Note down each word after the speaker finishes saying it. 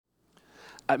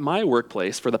At my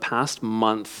workplace, for the past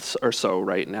month or so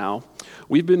right now,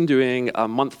 we've been doing a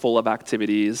month full of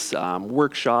activities,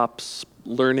 workshops,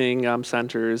 learning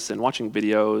centers, and watching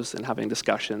videos and having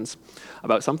discussions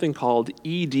about something called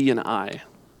ED&I.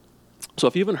 So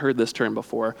if you haven't heard this term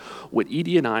before, what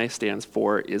ED&I stands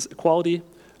for is equality,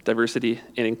 diversity,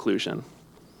 and inclusion.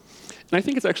 And I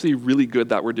think it's actually really good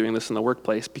that we're doing this in the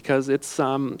workplace because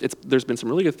there's been some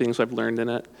really good things I've learned in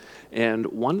it. And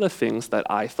one of the things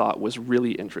that I thought was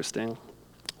really interesting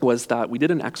was that we did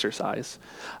an exercise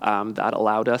that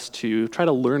allowed us to try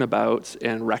to learn about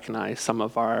and recognize some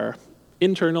of our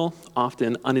internal,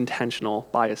 often unintentional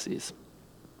biases.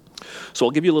 So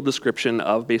I'll give you a little description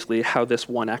of basically how this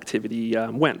one activity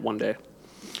went one day.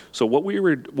 So what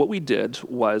we did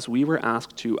was we were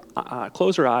asked to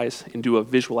close our eyes and do a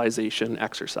visualization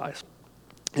exercise.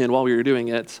 And while we were doing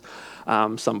it,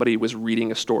 somebody was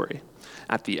reading a story.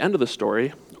 At the end of the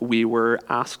story, we were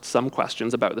asked some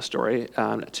questions about the story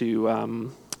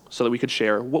so that we could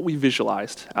share what we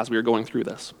visualized as we were going through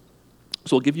this.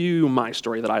 So I'll give you my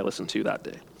story that I listened to that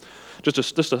day,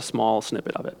 just a small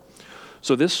snippet of it.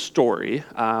 So this story,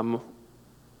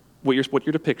 what you're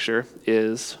to picture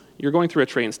is you're going through a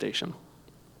train station.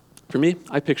 For me,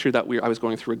 I pictured that I was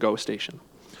going through a GO station.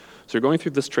 So you're going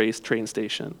through this train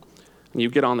station, and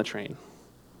you get on the train.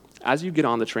 As you get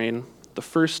on the train, the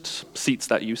first seats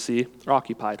that you see are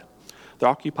occupied. They're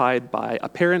occupied by a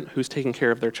parent who's taking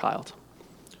care of their child.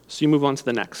 So you move on to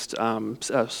the next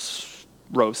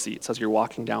row of seats as you're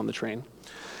walking down the train.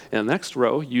 In the next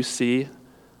row, you see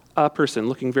a person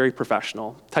looking very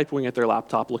professional, typing at their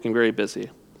laptop, looking very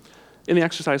busy. And the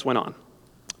exercise went on.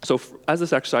 So as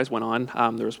this exercise went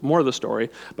on, there was more of the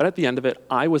story, but at the end of it,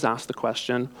 I was asked the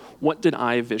question, what did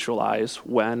I visualize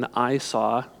when I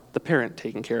saw the parent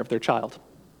taking care of their child?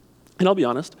 And I'll be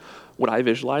honest, what I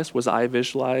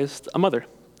visualized a mother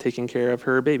taking care of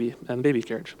her baby and baby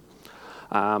carriage,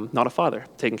 not a father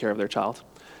taking care of their child.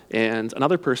 And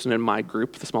another person in my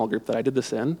group, the small group that I did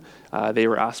this in, they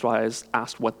were asked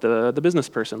what the business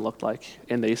person looked like,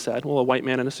 and they said, well, a white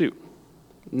man in a suit,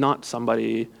 not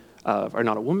somebody or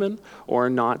not a woman, or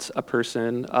not a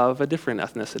person of a different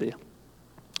ethnicity.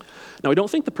 Now, I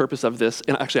don't think the purpose of this,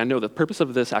 and actually I know the purpose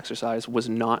of this exercise was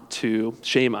not to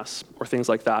shame us or things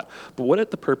like that, but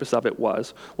what the purpose of it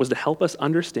was to help us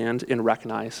understand and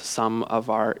recognize some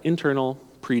of our internal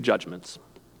prejudgments.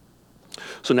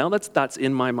 So now that's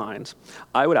in my mind,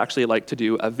 I would actually like to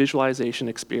do a visualization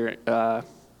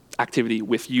activity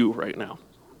with you right now.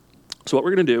 So what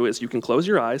we're going to do is you can close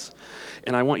your eyes,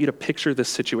 and I want you to picture this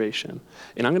situation.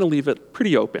 And I'm going to leave it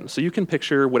pretty open, so you can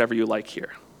picture whatever you like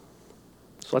here.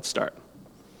 So let's start.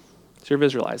 So you're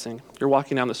visualizing. You're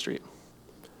walking down the street.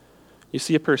 You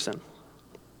see a person.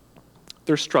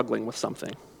 They're struggling with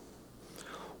something.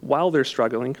 While they're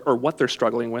struggling, or what they're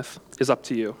struggling with, is up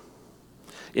to you.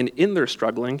 And in their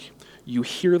struggling, you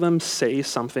hear them say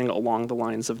something along the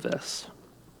lines of this.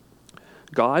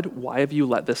 God, why have you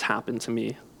let this happen to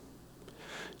me?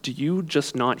 Do you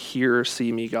just not hear or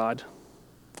see me, God?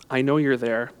 I know you're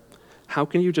there. How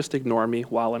can you just ignore me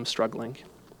while I'm struggling?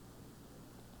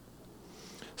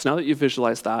 So now that you've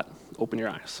visualized that, open your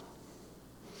eyes.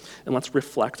 And let's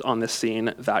reflect on this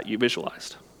scene that you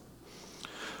visualized.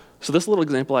 So this little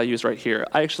example I used right here,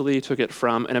 I actually took it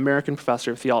from an American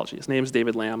professor of theology. His name is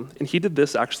David Lamb, and he did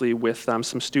this actually with some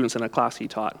students in a class he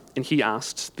taught. And he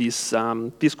asked these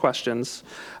questions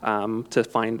to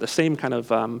find the same kind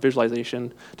of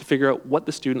visualization to figure out what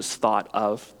the students thought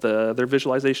of their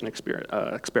visualization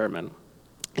experiment.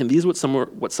 And these what some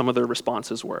of their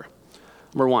responses were.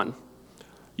 Number one,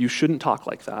 you shouldn't talk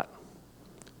like that.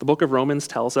 The book of Romans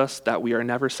tells us that we are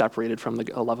never separated from the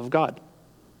love of God.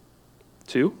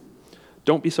 2,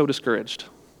 don't be so discouraged,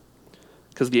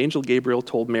 because the angel Gabriel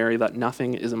told Mary that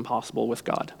nothing is impossible with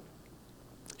God.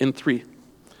 And 3,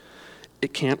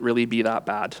 it can't really be that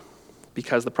bad,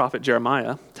 because the prophet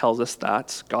Jeremiah tells us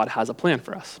that God has a plan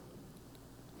for us.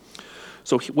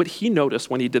 So what he noticed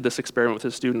when he did this experiment with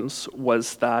his students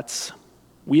was that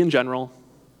we in general,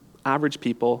 average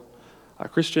people,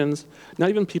 Christians,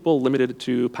 not even people limited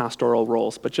to pastoral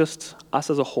roles, but just us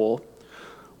as a whole,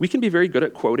 we can be very good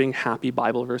at quoting happy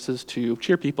Bible verses to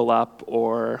cheer people up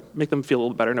or make them feel a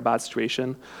little better in a bad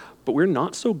situation, but we're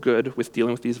not so good with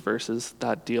dealing with these verses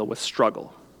that deal with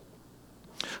struggle.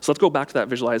 So let's go back to that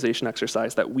visualization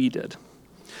exercise that we did.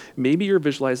 Maybe your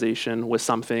visualization was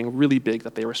something really big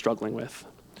that they were struggling with,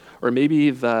 or maybe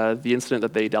the incident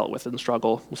that they dealt with in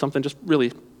struggle was something just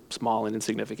really small and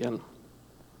insignificant.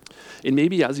 And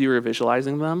maybe as you were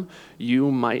visualizing them,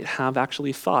 you might have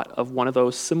actually thought of one of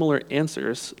those similar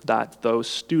answers that those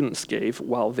students gave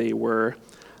while they were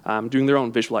doing their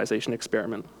own visualization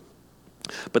experiment.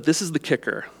 But this is the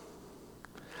kicker.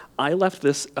 I left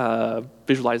this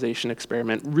visualization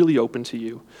experiment really open to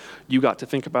you. You got to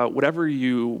think about whatever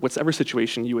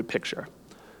situation you would picture.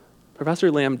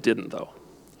 Professor Lamb didn't, though.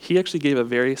 He actually gave a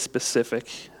very specific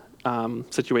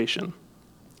situation.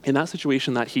 And that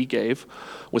situation that he gave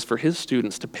was for his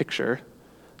students to picture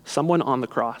someone on the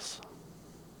cross.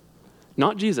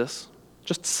 Not Jesus,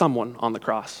 just someone on the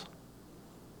cross.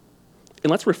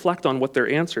 And let's reflect on what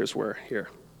their answers were here.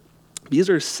 These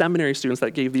are seminary students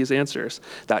that gave these answers,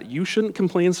 that you shouldn't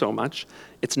complain so much,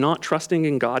 it's not trusting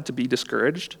in God to be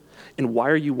discouraged, and why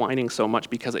are you whining so much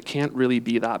because it can't really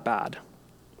be that bad.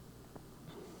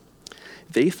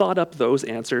 They thought up those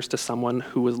answers to someone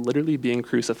who was literally being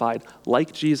crucified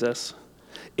like Jesus,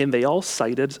 and they all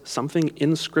cited something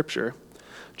in Scripture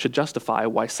to justify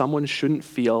why someone shouldn't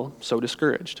feel so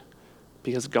discouraged,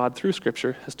 because God, through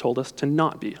Scripture, has told us to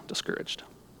not be discouraged.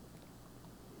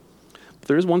 But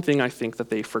there is one thing I think that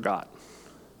they forgot.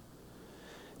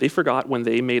 They forgot when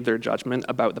they made their judgment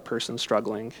about the person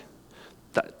struggling,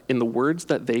 that in the words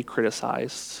that they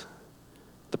criticized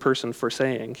the person for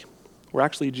saying were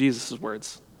actually Jesus'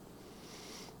 words.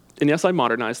 And yes, I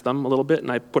modernized them a little bit,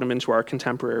 and I put them into our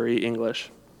contemporary English.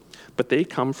 But they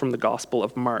come from the Gospel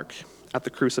of Mark at the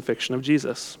crucifixion of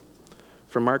Jesus,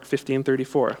 from Mark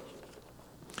 15:34.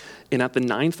 And at the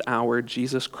 9th hour,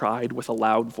 Jesus cried with a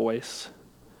loud voice,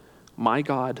 my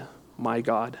God,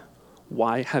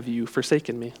 why have you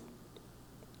forsaken me?"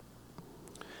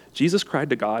 Jesus cried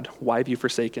to God, "Why have you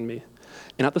forsaken me?"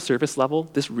 And at the surface level,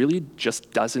 this really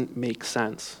just doesn't make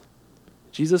sense.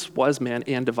 Jesus was man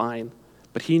and divine,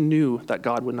 but he knew that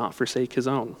God would not forsake his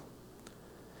own.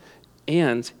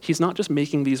 And he's not just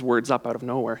making these words up out of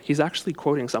nowhere. He's actually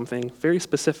quoting something very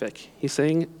specific. He's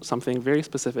saying something very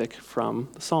specific from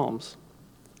the Psalms,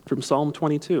 from Psalm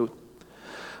 22.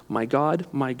 My God,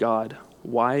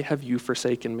 why have you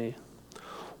forsaken me?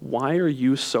 Why are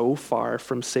you so far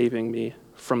from saving me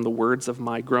from the words of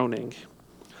my groaning?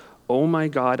 Oh my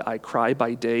God, I cry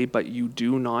by day, but you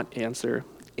do not answer,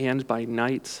 and by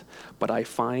night, but I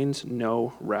find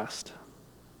no rest."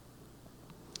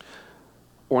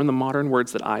 Or in the modern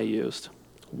words that I used,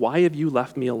 why have you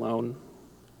left me alone?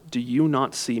 Do you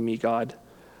not see me, God?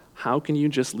 How can you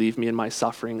just leave me in my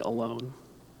suffering alone?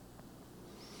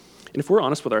 And if we're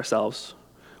honest with ourselves,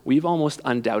 we've almost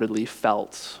undoubtedly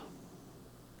felt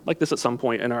like this at some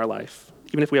point in our life,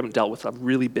 even if we haven't dealt with a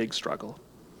really big struggle.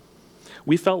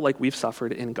 We felt like we've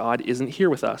suffered and God isn't here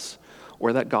with us,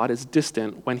 or that God is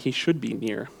distant when he should be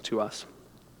near to us.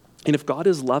 And if God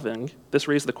is loving, this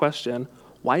raised the question,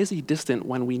 why is he distant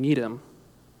when we need him?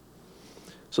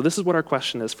 So this is what our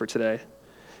question is for today.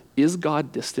 Is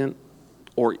God distant,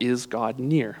 or is God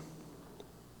near?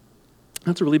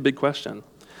 That's a really big question,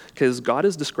 because God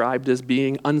is described as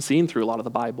being unseen through a lot of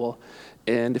the Bible.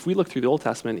 And if we look through the Old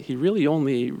Testament, he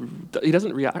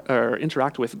doesn't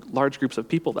interact with large groups of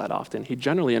people that often. He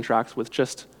generally interacts with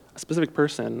just a specific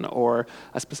person or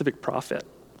a specific prophet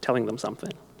telling them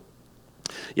something.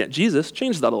 Yet Jesus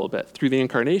changed that a little bit. Through the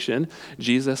incarnation,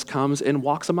 Jesus comes and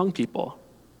walks among people.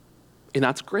 And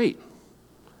that's great.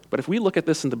 But if we look at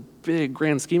this in the big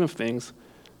grand scheme of things,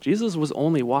 Jesus was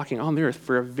only walking on the earth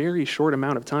for a very short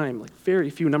amount of time, like very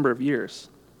few number of years.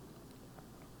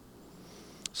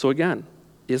 So again,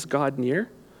 is God near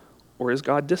or is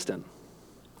God distant?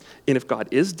 And if God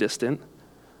is distant,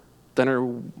 then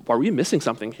are we missing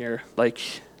something here? Like,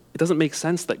 it doesn't make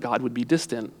sense that God would be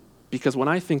distant, because when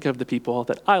I think of the people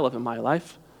that I love in my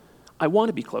life, I want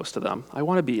to be close to them. I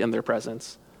want to be in their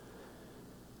presence.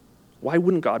 Why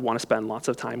wouldn't God want to spend lots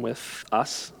of time with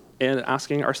us and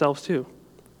asking ourselves too,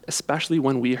 especially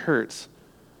when we hurt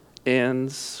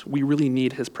and we really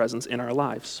need his presence in our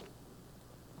lives?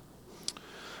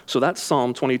 So that's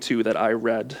Psalm 22 that I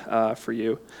read for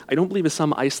you. I don't believe it's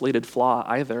some isolated flaw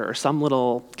either, or some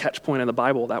little catch point in the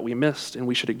Bible that we missed and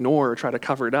we should ignore or try to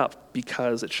cover it up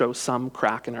because it shows some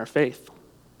crack in our faith.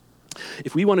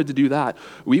 If we wanted to do that,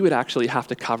 we would actually have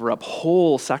to cover up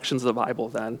whole sections of the Bible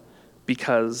then,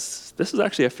 because this is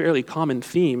actually a fairly common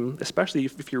theme, especially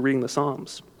if you're reading the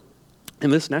Psalms.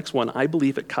 And this next one, I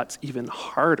believe it cuts even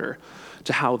harder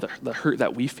to how the hurt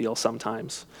that we feel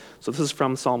sometimes. So this is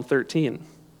from Psalm 13.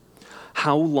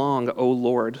 How long, O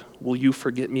Lord, will you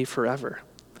forget me forever?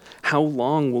 How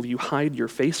long will you hide your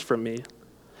face from me?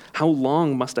 How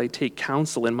long must I take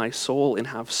counsel in my soul and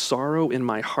have sorrow in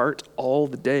my heart all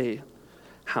the day?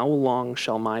 How long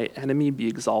shall my enemy be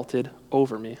exalted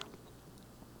over me?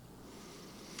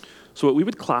 So what we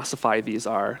would classify these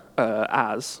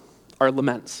as are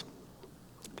laments.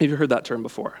 Have you heard that term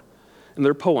before? And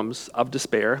they're poems of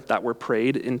despair that were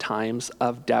prayed in times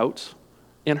of doubt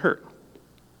and hurt.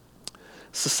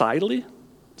 Societally,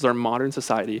 as our modern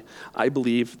society, I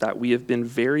believe that we have been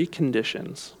very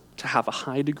conditioned to have a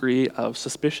high degree of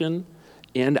suspicion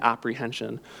and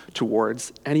apprehension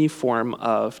towards any form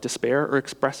of despair or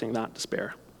expressing that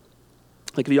despair.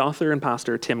 Like the author and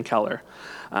pastor Tim Keller,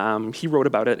 he wrote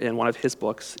about it in one of his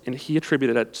books, and he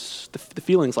attributed the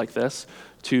feelings like this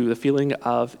to the feeling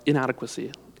of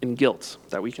inadequacy and guilt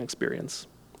that we can experience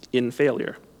in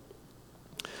failure.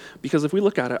 Because if we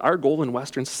look at it, our goal in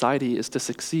Western society is to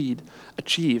succeed,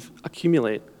 achieve,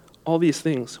 accumulate, all these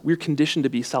things. We're conditioned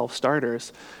to be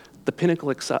self-starters. The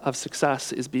pinnacle of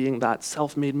success is being that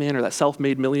self-made man or that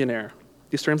self-made millionaire,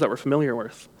 these terms that we're familiar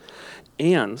with.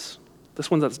 And this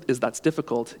one that's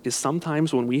difficult is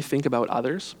sometimes when we think about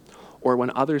others or when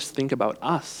others think about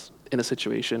us in a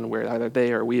situation where either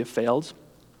they or we have failed,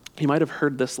 you might have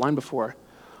heard this line before,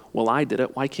 well, I did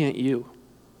it, why can't you?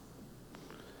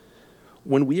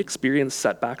 When we experience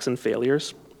setbacks and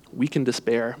failures, we can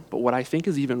despair, but what I think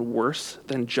is even worse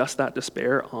than just that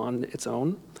despair on its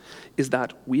own is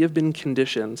that we have been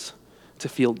conditioned to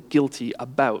feel guilty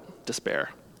about despair.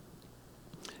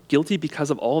 Guilty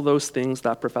because of all those things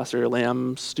that Professor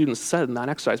Lamb's students said in that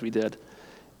exercise we did.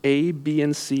 A, B,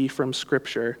 and C from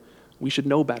Scripture, we should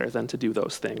know better than to do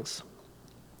those things.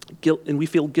 Guilt, and we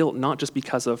feel guilt not just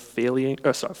because of failure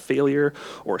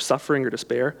or suffering or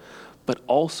despair, but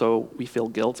also we feel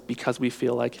guilt because we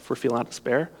feel like if we're feeling out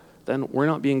despair, then we're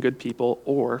not being good people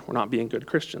or we're not being good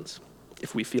Christians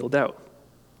if we feel doubt.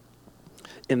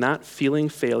 In that feeling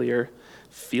failure,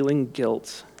 feeling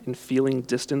guilt, and feeling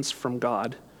distance from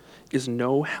God is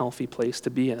no healthy place to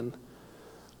be in.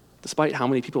 Despite how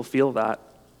many people feel that,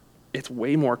 it's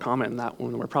way more common than that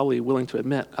when we're probably willing to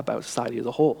admit about society as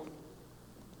a whole.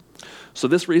 So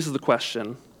this raises the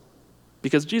question,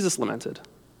 because Jesus lamented,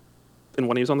 and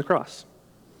when he was on the cross.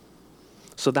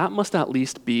 So that must at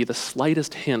least be the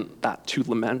slightest hint that to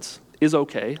lament is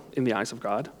okay in the eyes of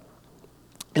God.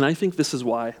 And I think this is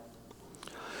why.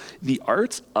 The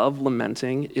art of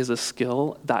lamenting is a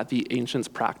skill that the ancients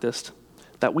practiced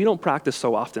that we don't practice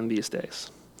so often these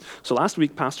days. So last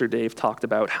week, Pastor Dave talked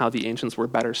about how the ancients were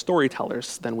better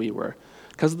storytellers than we were.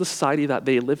 Because of the society that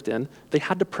they lived in, they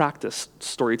had to practice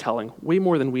storytelling way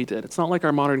more than we did. It's not like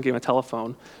our modern game of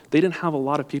telephone. They didn't have a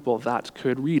lot of people that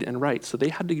could read and write, so they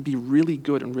had to be really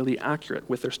good and really accurate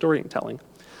with their storytelling.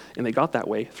 And they got that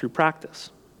way through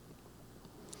practice.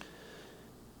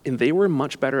 And they were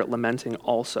much better at lamenting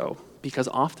also, because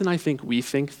often I think we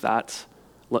think that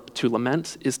to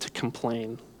lament is to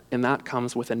complain, and that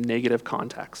comes with a negative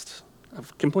context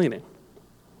of complaining.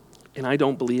 And I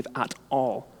don't believe at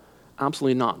all,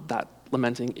 absolutely not, that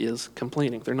lamenting is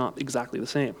complaining. They're not exactly the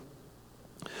same.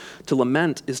 To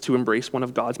lament is to embrace one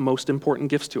of God's most important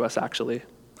gifts to us, actually,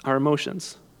 our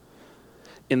emotions.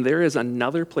 And there is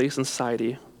another place in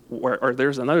society this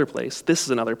is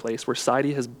another place where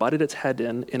society has butted its head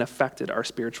in and affected our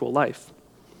spiritual life.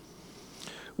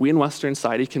 We in Western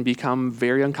society can become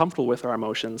very uncomfortable with our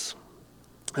emotions.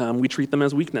 We treat them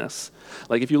as weakness.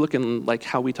 Like if you look in like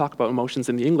how we talk about emotions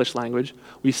in the English language,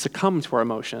 we succumb to our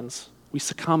emotions. We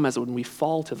succumb as when we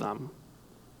fall to them,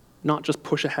 not just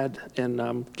push ahead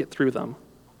and get through them.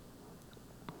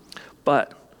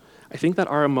 But I think that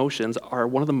our emotions are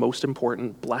one of the most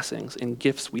important blessings and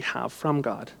gifts we have from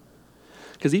God.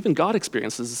 Because even God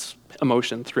experiences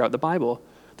emotion throughout the Bible.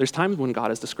 There's times when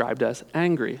God is described as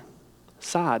angry,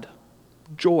 sad,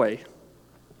 joy.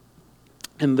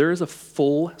 And there is a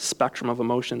full spectrum of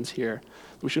emotions here.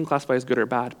 We shouldn't classify as good or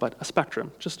bad, but a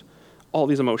spectrum, just all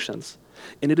these emotions.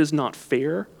 And it is not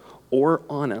fair or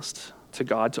honest to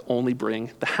God to only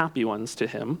bring the happy ones to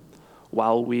him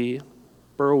while we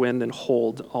burrow in and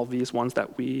hold all these ones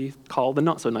that we call the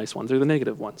not so nice ones or the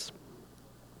negative ones.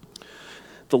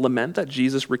 The lament that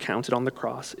Jesus recounted on the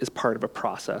cross is part of a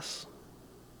process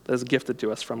that is gifted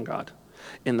to us from God.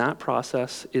 And that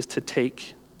process is to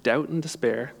take doubt and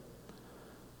despair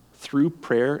through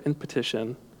prayer and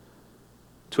petition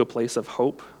to a place of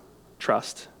hope,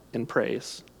 trust, and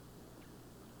praise.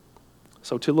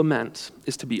 So to lament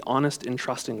is to be honest and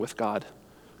trusting with God,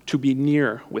 to be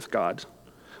near with God,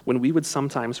 when we would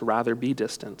sometimes rather be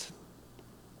distant.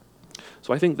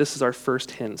 So I think this is our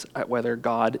first hint at whether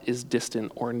God is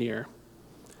distant or near.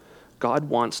 God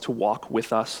wants to walk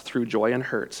with us through joy and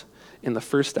hurt, and the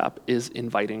first step is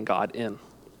inviting God in.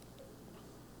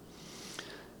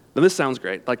 Now this sounds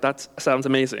great, like that sounds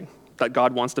amazing, that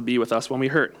God wants to be with us when we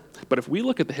hurt. But if we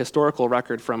look at the historical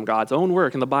record from God's own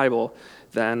work in the Bible,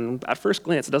 then at first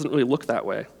glance it doesn't really look that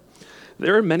way.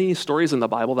 There are many stories in the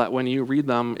Bible that when you read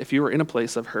them, if you were in a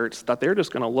place of hurt, that they're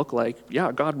just going to look like,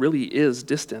 yeah, God really is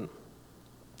distant.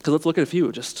 Because let's look at a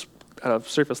few, just at a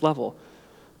surface level.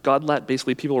 God let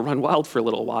basically people run wild for a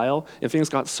little while, and things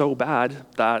got so bad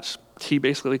that he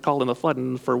basically called in the flood,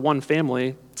 and for one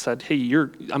family said, hey,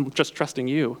 I'm just trusting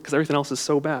you, because everything else is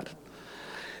so bad.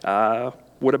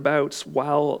 What about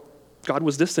while God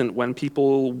was distant when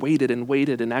people waited and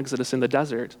waited in Exodus in the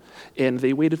desert, and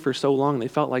they waited for so long, they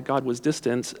felt like God was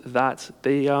distant that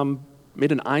they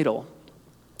made an idol.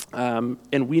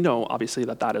 And we know, obviously,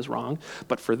 that is wrong,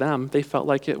 but for them, they felt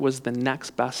like it was the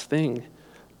next best thing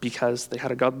because they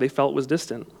had a God they felt was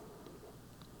distant.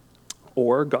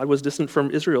 Or God was distant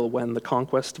from Israel when the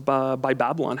conquest by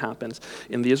Babylon happened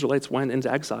and the Israelites went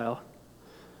into exile.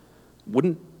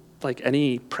 Wouldn't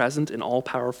any present and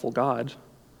all-powerful God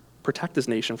protect his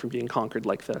nation from being conquered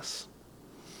like this?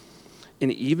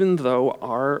 And even though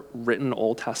our written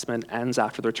Old Testament ends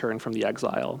after the return from the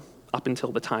exile, up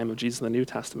until the time of Jesus in the New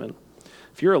Testament,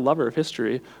 if you're a lover of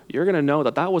history, you're going to know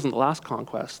that wasn't the last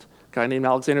conquest. A guy named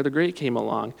Alexander the Great came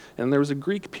along, and there was a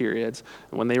Greek period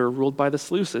when they were ruled by the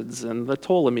Seleucids and the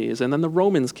Ptolemies, and then the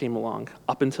Romans came along,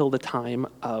 up until the time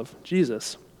of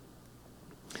Jesus.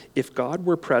 If God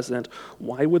were present,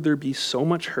 why would there be so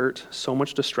much hurt, so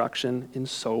much destruction, and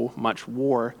so much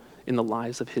war in the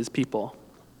lives of his people?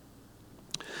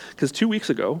 Because 2 weeks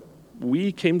ago,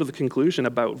 we came to the conclusion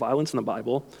about violence in the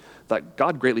Bible that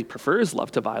God greatly prefers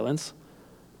love to violence,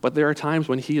 but there are times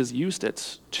when he has used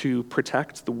it to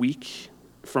protect the weak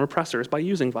from oppressors by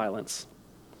using violence.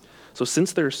 So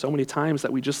since there are so many times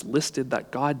that we just listed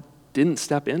that God didn't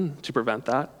step in to prevent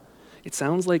that, it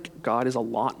sounds like God is a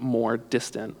lot more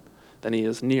distant than he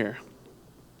is near.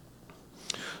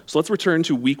 So let's return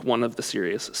to week 1 of the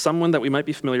series. Someone that we might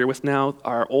be familiar with now,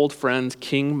 our old friend,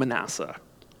 King Manasseh.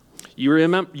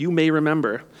 You may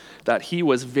remember that he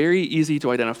was very easy to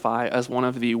identify as one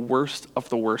of the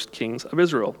worst kings of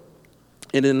Israel.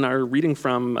 And in our reading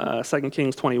from 2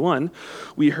 Kings 21,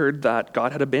 we heard that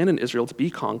God had abandoned Israel to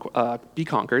be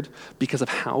conquered because of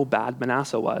how bad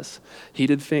Manasseh was. He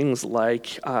did things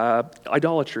like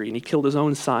idolatry, and he killed his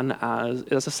own son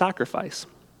as a sacrifice.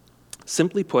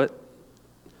 Simply put,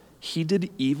 he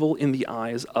did evil in the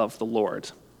eyes of the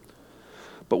Lord.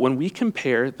 But when we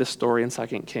compare this story in 2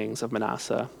 Kings of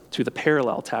Manasseh to the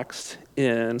parallel text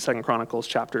in 2 Chronicles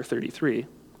chapter 33,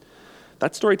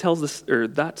 that story tells this, or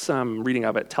that reading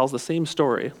of it tells the same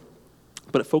story,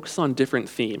 but it focuses on different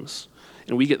themes,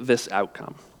 and we get this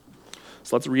outcome.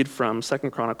 So let's read from 2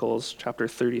 Chronicles chapter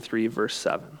 33, verse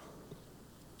 7.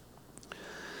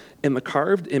 In the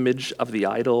carved image of the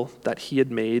idol that he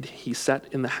had made, he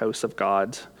set in the house of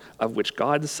God, of which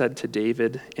God said to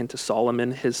David and to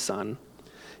Solomon his son,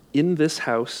 in this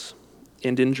house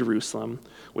and in Jerusalem,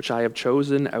 which I have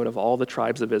chosen out of all the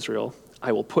tribes of Israel,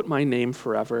 I will put my name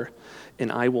forever,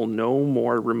 and I will no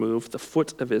more remove the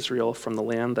foot of Israel from the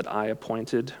land that I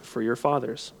appointed for your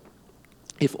fathers.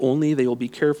 If only they will be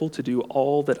careful to do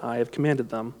all that I have commanded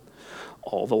them,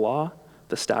 all the law,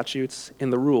 the statutes,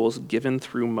 and the rules given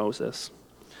through Moses.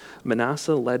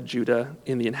 Manasseh led Judah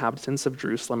and the inhabitants of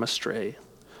Jerusalem astray,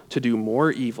 to do more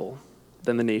evil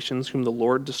than the nations whom the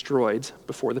Lord destroyed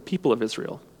before the people of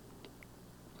Israel.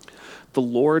 The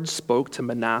Lord spoke to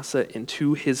Manasseh and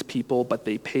to his people, but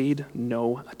they paid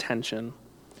no attention.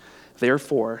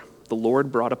 Therefore, the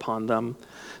Lord brought upon them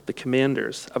the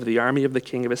commanders of the army of the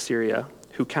king of Assyria,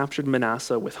 who captured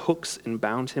Manasseh with hooks and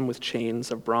bound him with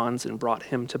chains of bronze and brought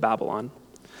him to Babylon.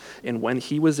 And when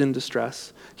he was in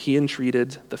distress, he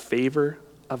entreated the favor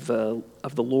of the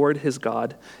Lord his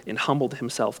God and humbled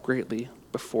himself greatly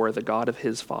before the God of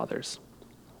his fathers.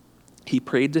 He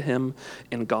prayed to him,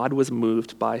 and God was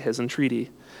moved by his entreaty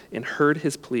and heard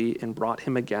his plea and brought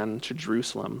him again to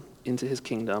Jerusalem into his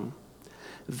kingdom.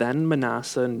 Then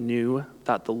Manasseh knew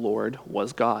that the Lord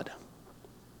was God.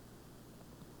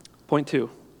 Point 2.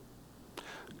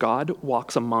 God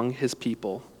walks among his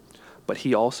people, but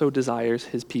he also desires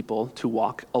his people to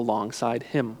walk alongside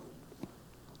him.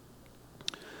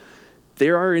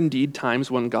 There are indeed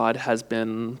times when God has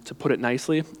been, to put it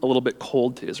nicely, a little bit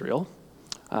cold to Israel,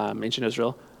 ancient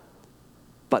Israel,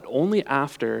 but only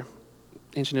after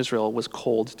ancient Israel was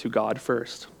cold to God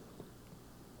first.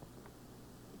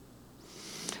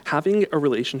 Having a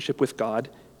relationship with God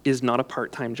is not a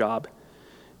part-time job.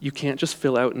 You can't just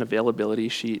fill out an availability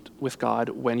sheet with God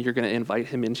when you're going to invite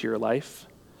him into your life.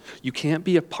 You can't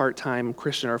be a part-time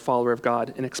Christian or follower of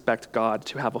God and expect God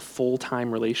to have a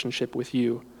full-time relationship with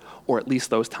you, or at least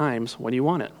those times when you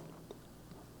want it.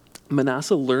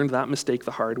 Manasseh learned that mistake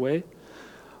the hard way,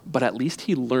 but at least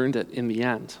he learned it in the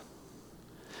end.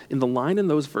 And the line in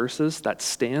those verses that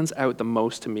stands out the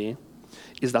most to me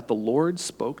is that the Lord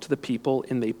spoke to the people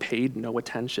and they paid no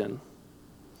attention.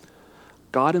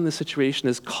 God in this situation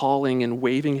is calling and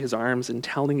waving his arms and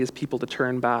telling his people to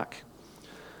turn back.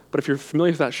 But if you're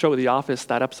familiar with that show, The Office,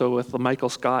 that episode with Michael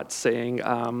Scott saying,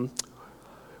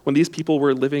 when these people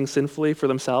were living sinfully for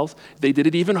themselves, they did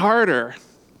it even harder.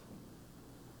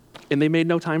 And they made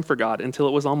no time for God until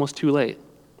it was almost too late.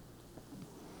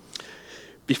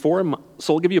 So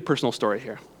I'll give you a personal story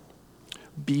here.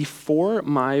 Before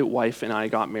my wife and I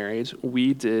got married,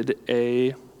 we did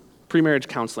a pre-marriage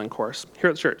counseling course here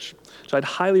at church, which I'd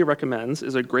highly recommend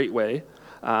is a great way,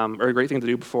 or a great thing to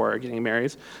do before getting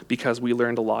married, because we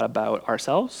learned a lot about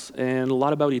ourselves and a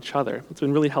lot about each other. It's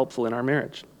been really helpful in our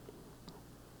marriage.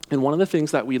 And one of the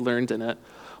things that we learned in it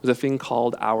was a thing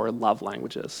called our love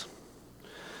languages.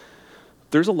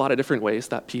 There's a lot of different ways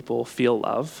that people feel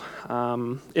love.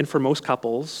 And for most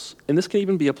couples, and this can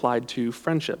even be applied to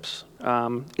friendships,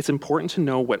 it's important to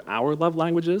know what our love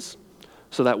language is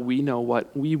so that we know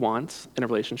what we want in a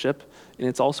relationship. And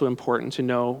it's also important to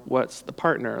know what's the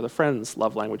partner or the friend's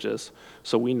love language is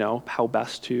so we know how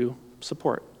best to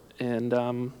support and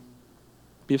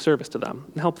be of service to them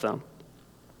and help them.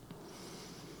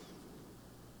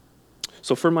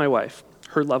 So for my wife,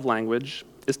 her love language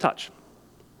is touch.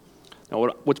 Now,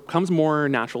 what becomes more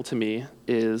natural to me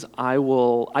is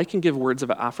I can give words of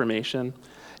affirmation,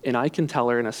 and I can tell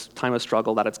her in a time of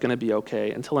struggle that it's going to be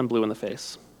okay until I'm blue in the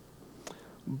face.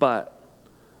 But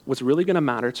what's really going to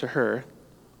matter to her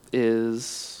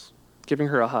is giving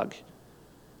her a hug.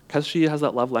 Because she has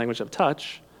that love language of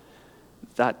touch,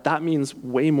 that means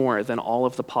way more than all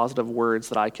of the positive words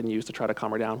that I can use to try to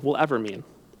calm her down will ever mean.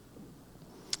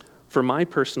 For my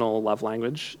personal love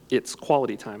language, it's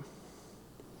quality time.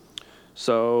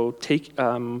 So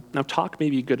now talk may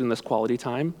be good in this quality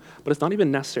time, but it's not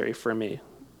even necessary for me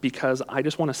because I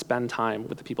just want to spend time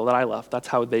with the people that I love. That's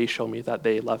how they show me that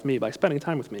they love me, by spending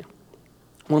time with me.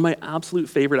 One of my absolute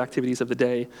favorite activities of the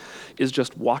day is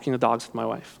just walking the dogs with my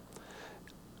wife.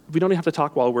 We don't even have to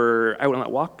talk while we're out on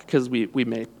that walk because we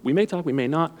may talk, we may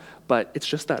not, but it's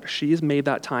just that she's made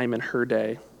that time in her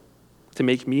day to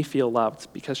make me feel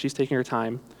loved because she's taking her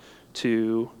time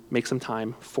to make some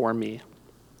time for me.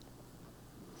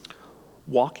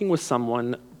 Walking with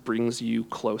someone brings you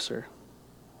closer,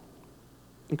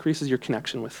 increases your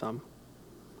connection with them.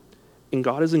 And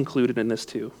God is included in this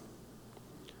too.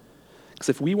 Because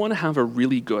if we want to have a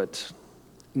really good,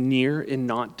 near and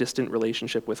not distant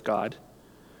relationship with God,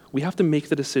 we have to make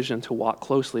the decision to walk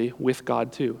closely with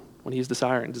God too, when he's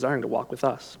desiring to walk with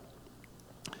us.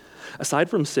 Aside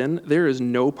from sin, there is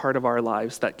no part of our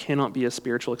lives that cannot be a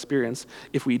spiritual experience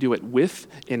if we do it with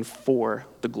and for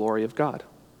the glory of God.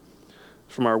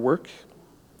 From our work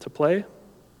to play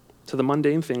to the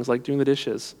mundane things like doing the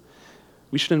dishes,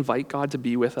 we should invite God to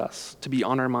be with us, to be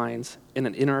on our minds and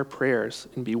in our prayers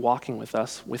and be walking with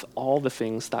us with all the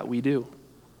things that we do.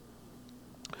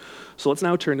 So let's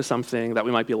now turn to something that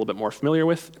we might be a little bit more familiar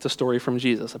with. It's a story from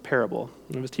Jesus, a parable,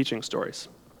 one of his teaching stories.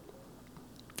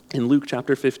 In Luke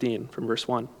chapter 15, from verse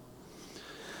 1.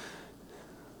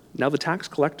 Now the tax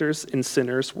collectors and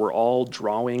sinners were all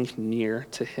drawing near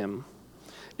to him.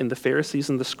 And the Pharisees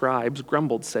and the scribes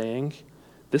grumbled, saying,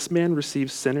 "This man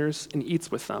receives sinners and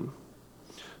eats with them."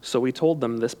 So he told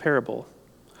them this parable.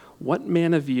 "What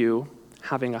man of you,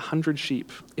 having 100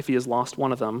 sheep, if he has lost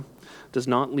one of them, does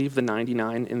not leave the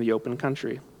 99 in the open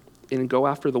country, and go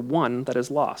after the one that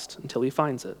is lost until he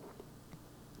finds it?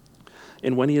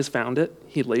 And when he has found it,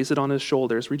 he lays it on his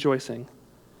shoulders, rejoicing.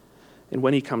 And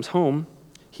when he comes home,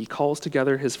 he calls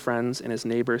together his friends and his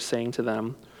neighbors, saying to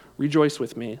them, 'Rejoice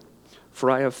with me, for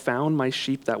I have found my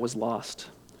sheep that was lost.'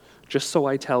 Just so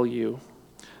I tell you,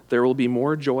 there will be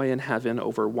more joy in heaven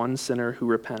over one sinner who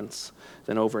repents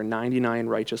than over 99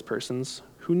 righteous persons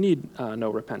who need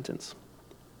no repentance."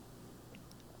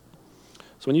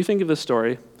 So when you think of this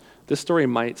story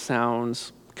might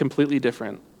sound completely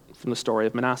different from the story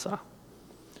of Manasseh.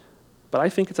 But I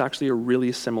think it's actually a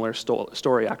really similar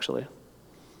story, actually.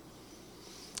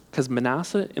 Because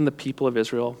Manasseh and the people of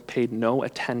Israel paid no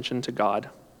attention to God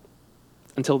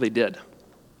until they did.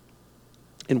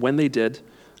 And when they did,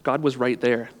 God was right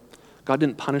there. God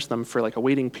didn't punish them for like a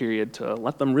waiting period to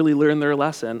let them really learn their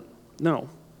lesson. No,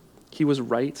 he was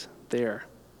right there.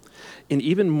 And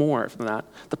even more than that,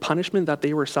 the punishment that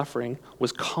they were suffering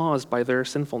was caused by their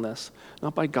sinfulness,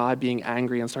 not by God being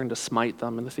angry and starting to smite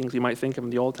them and the things you might think of in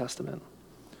the Old Testament.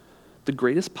 The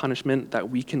greatest punishment that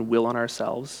we can will on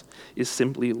ourselves is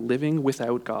simply living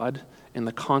without God and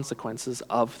the consequences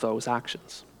of those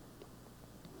actions.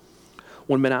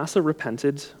 When Manasseh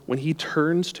repented, when he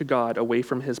turned to God away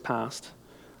from his past,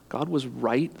 God was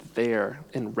right there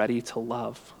and ready to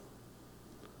love.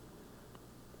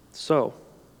 So,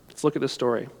 let's look at this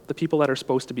story. The people that are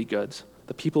supposed to be good,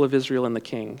 the people of Israel and the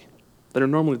king, that are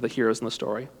normally the heroes in the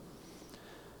story,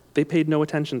 they paid no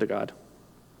attention to God.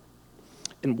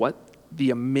 And what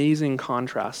the amazing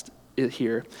contrast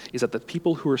here is that the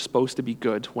people who are supposed to be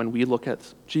good, when we look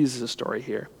at Jesus' story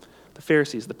here, the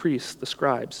Pharisees, the priests, the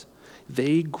scribes,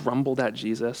 they grumbled at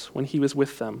Jesus when he was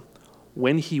with them,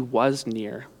 when he was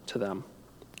near to them,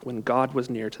 when God was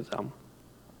near to them.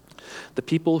 The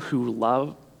people who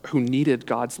needed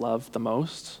God's love the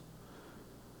most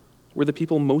were the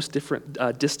people most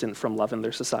distant from love in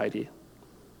their society.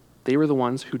 They were the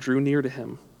ones who drew near to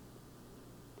him,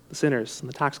 the sinners and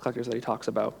the tax collectors that he talks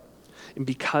about. And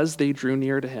because they drew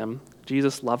near to him,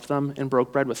 Jesus loved them and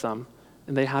broke bread with them,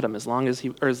 and they had him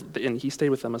and he stayed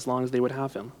with them as long as they would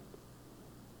have him.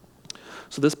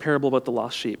 So this parable about the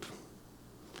lost sheep,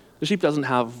 the sheep doesn't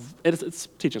have, it's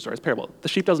teaching story, it's parable. The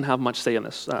sheep doesn't have much say in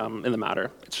this, in the matter.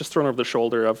 It's just thrown over the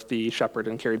shoulder of the shepherd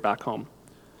and carried back home.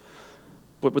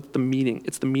 But with the meaning,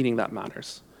 it's the meaning that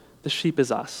matters. The sheep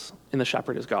is us, and the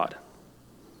shepherd is God.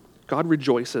 God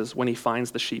rejoices when he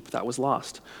finds the sheep that was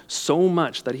lost, so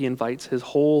much that he invites his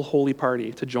whole holy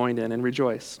party to join in and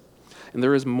rejoice. And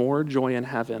there is more joy in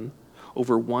heaven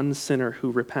over one sinner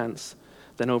who repents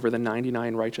than over the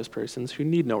 99 righteous persons who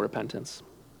need no repentance.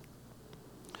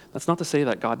 That's not to say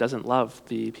that God doesn't love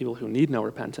the people who need no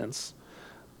repentance.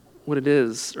 What it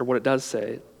does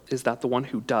say is that the one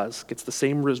who does gets the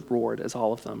same reward as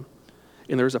all of them.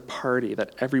 And there's a party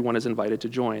that everyone is invited to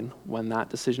join when that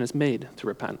decision is made to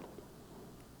repent.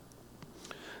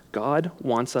 God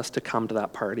wants us to come to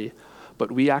that party, but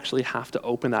we actually have to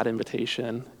open that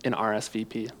invitation in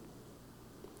RSVP.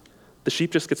 The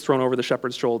sheep just gets thrown over the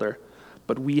shepherd's shoulder,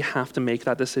 but we have to make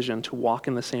that decision to walk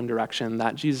in the same direction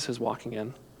that Jesus is walking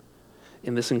in.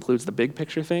 And this includes the big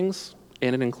picture things,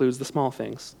 and it includes the small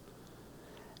things.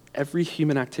 Every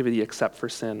human activity except for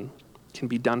sin can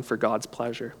be done for God's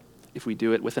pleasure if we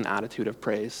do it with an attitude of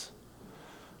praise.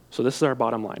 So this is our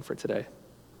bottom line for today.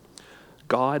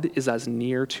 God is as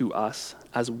near to us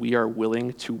as we are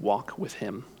willing to walk with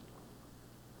him.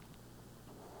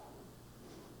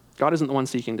 God isn't the one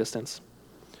seeking distance.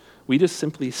 We just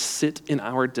simply sit in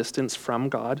our distance from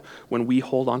God when we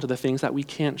hold on to the things that we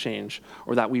can't change,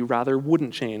 or that we rather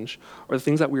wouldn't change, or the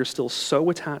things that we are still so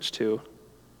attached to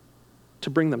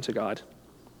bring them to God.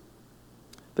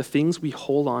 The things we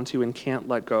hold on to and can't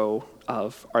let go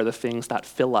of are the things that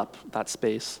fill up that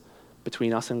space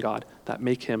between us and God, that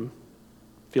make him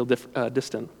feel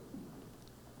distant.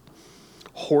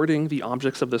 Hoarding the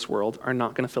objects of this world are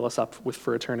not going to fill us up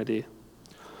for eternity.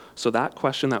 So that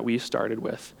question that we started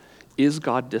with, is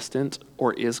God distant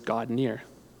or is God near?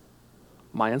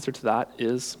 My answer to that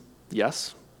is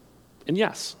yes and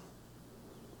yes.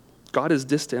 God is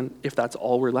distant if that's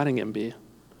all we're letting him be.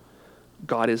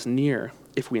 God is near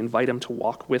if we invite him to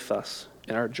walk with us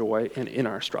in our joy and in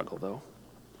our struggle, though.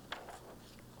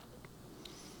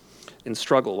 In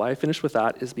struggle, why I finished with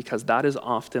that is because that is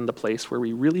often the place where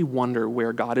we really wonder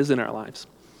where God is in our lives.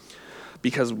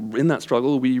 Because in that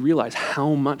struggle, we realize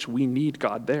how much we need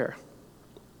God there.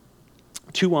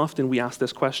 Too often we ask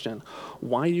this question,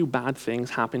 why do bad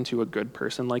things happen to a good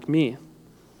person like me?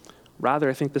 Rather,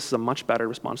 I think this is a much better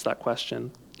response to that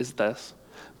question, is this: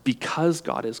 because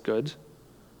God is good,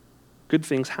 good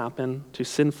things happen to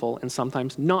sinful and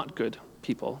sometimes not good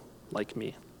people like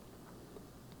me.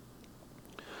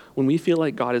 When we feel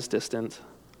like God is distant,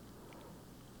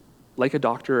 like a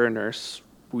doctor or a nurse,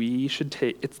 we should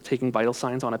it's taking vital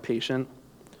signs on a patient.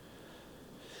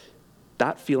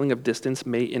 That feeling of distance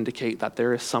may indicate that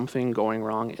there is something going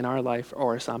wrong in our life,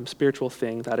 or some spiritual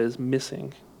thing that is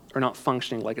missing or not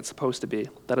functioning like it's supposed to be,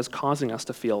 that is causing us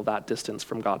to feel that distance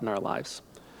from God in our lives.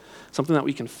 Something that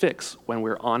we can fix when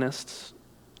we're honest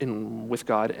with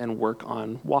God and work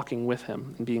on walking with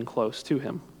him and being close to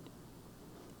him.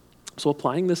 So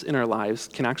applying this in our lives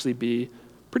can actually be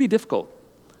pretty difficult,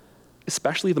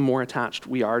 especially the more attached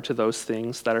we are to those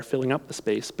things that are filling up the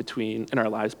space in our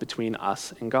lives between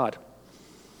us and God.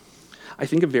 I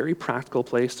think a very practical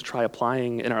place to try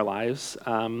applying in our lives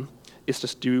is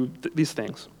to do these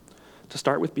things. To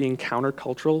start with being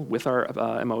countercultural with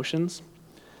our emotions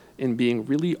and being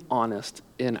really honest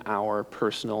in our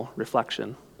personal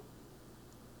reflection.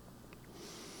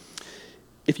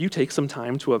 If you take some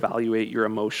time to evaluate your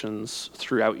emotions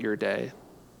throughout your day,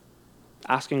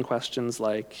 asking questions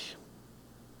like,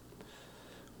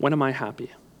 when am I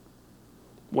happy?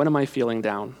 When am I feeling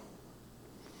down?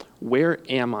 Where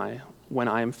am I when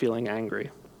I am feeling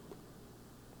angry?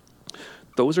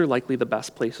 Those are likely the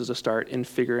best places to start in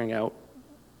figuring out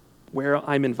where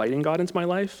I'm inviting God into my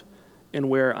life and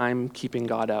where I'm keeping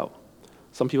God out.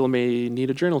 Some people may need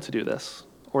a journal to do this,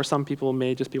 or some people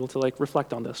may just be able to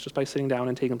reflect on this just by sitting down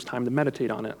and taking some time to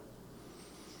meditate on it.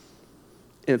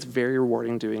 And it's very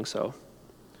rewarding doing so.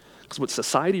 Because what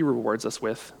society rewards us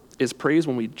with is praise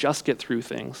when we just get through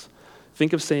things.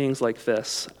 Think of sayings like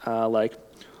this,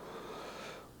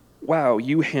 wow,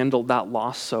 you handled that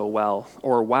loss so well,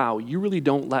 or wow, you really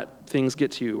don't let things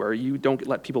get to you, or you don't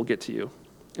let people get to you.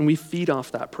 And we feed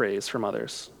off that praise from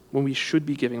others when we should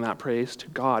be giving that praise to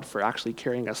God for actually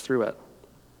carrying us through it.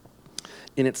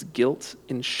 And it's guilt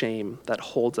and shame that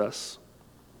holds us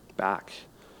back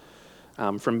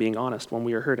from being honest when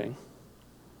we are hurting.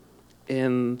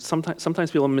 And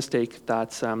sometimes people mistake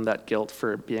that guilt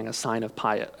for being a sign of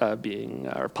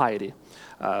piety,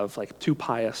 of too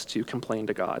pious to complain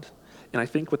to God. And I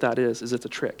think what that is it's a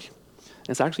trick. And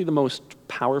it's actually the most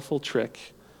powerful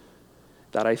trick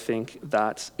that I think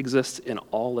that exists in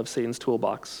all of Satan's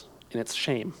toolbox, and it's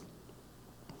shame.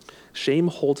 Shame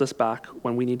holds us back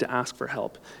when we need to ask for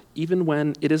help, even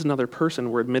when it is another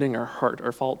person we're admitting our heart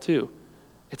or fault to.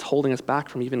 It's holding us back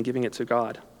from even giving it to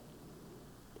God.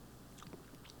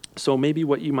 So maybe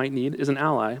what you might need is an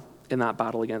ally in that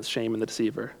battle against shame and the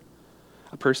deceiver,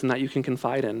 a person that you can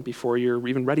confide in before you're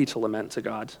even ready to lament to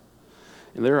God.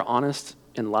 And there are honest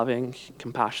and loving,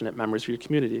 compassionate members of your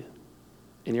community,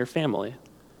 in your family,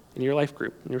 in your life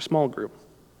group, in your small group,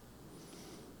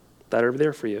 that are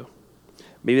there for you.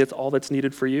 Maybe that's all that's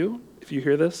needed for you, if you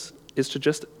hear this, is to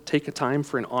just take a time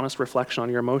for an honest reflection on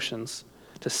your emotions,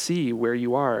 to see where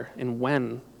you are and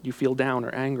when you feel down or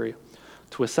angry,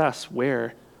 to assess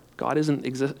where God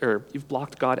or you've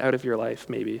blocked God out of your life,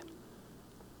 maybe.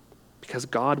 Because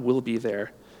God will be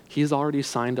there. He's already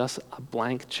signed us a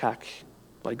blank check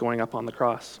by going up on the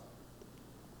cross.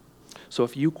 So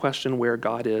if you question where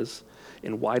God is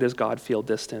and why does God feel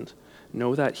distant,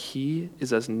 know that he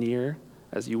is as near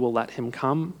as you will let him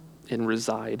come and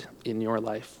reside in your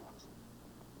life.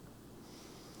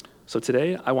 So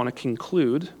today, I want to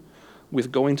conclude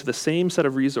with going to the same set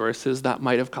of resources that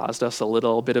might have caused us a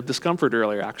little bit of discomfort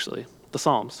earlier, actually, the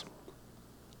Psalms.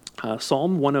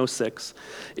 Psalm 106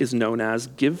 is known as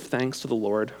 "Give Thanks to the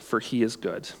Lord, for he is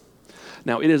good."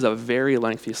 Now, it is a very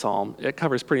lengthy psalm. It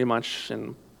covers pretty much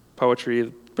in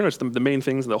poetry, pretty much the main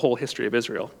things in the whole history of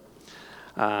Israel.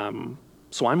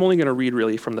 So I'm only going to read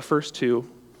really from the first two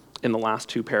in the last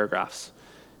two paragraphs,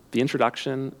 the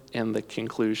introduction and the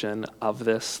conclusion of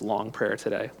this long prayer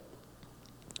today.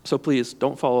 So please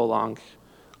don't follow along.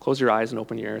 Close your eyes and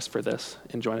open your ears for this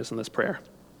and join us in this prayer.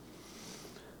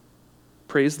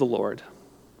 Praise the Lord.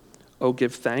 Oh,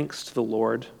 give thanks to the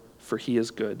Lord, for he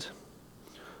is good.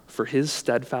 For his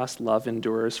steadfast love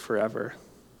endures forever.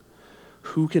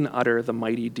 Who can utter the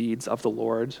mighty deeds of the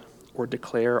Lord or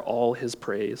declare all his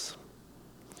praise?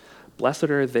 Blessed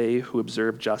are they who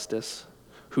observe justice,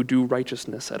 who do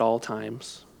righteousness at all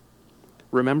times.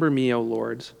 Remember me, O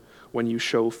Lord, when you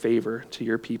show favor to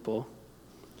your people.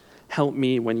 Help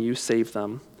me when you save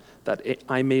them, that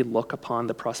I may look upon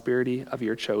the prosperity of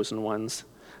your chosen ones,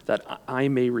 that I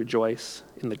may rejoice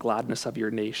in the gladness of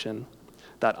your nation,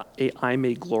 that I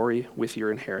may glory with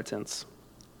your inheritance.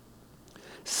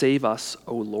 Save us,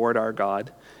 O Lord our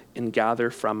God, and gather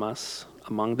from us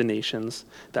among the nations,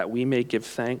 that we may give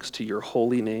thanks to your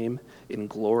holy name and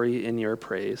glory in your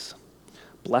praise.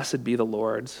 Blessed be the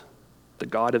Lord, the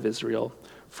God of Israel,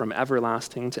 from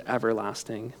everlasting to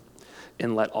everlasting.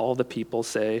 And let all the people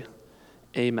say,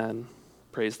 Amen.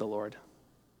 Praise the Lord.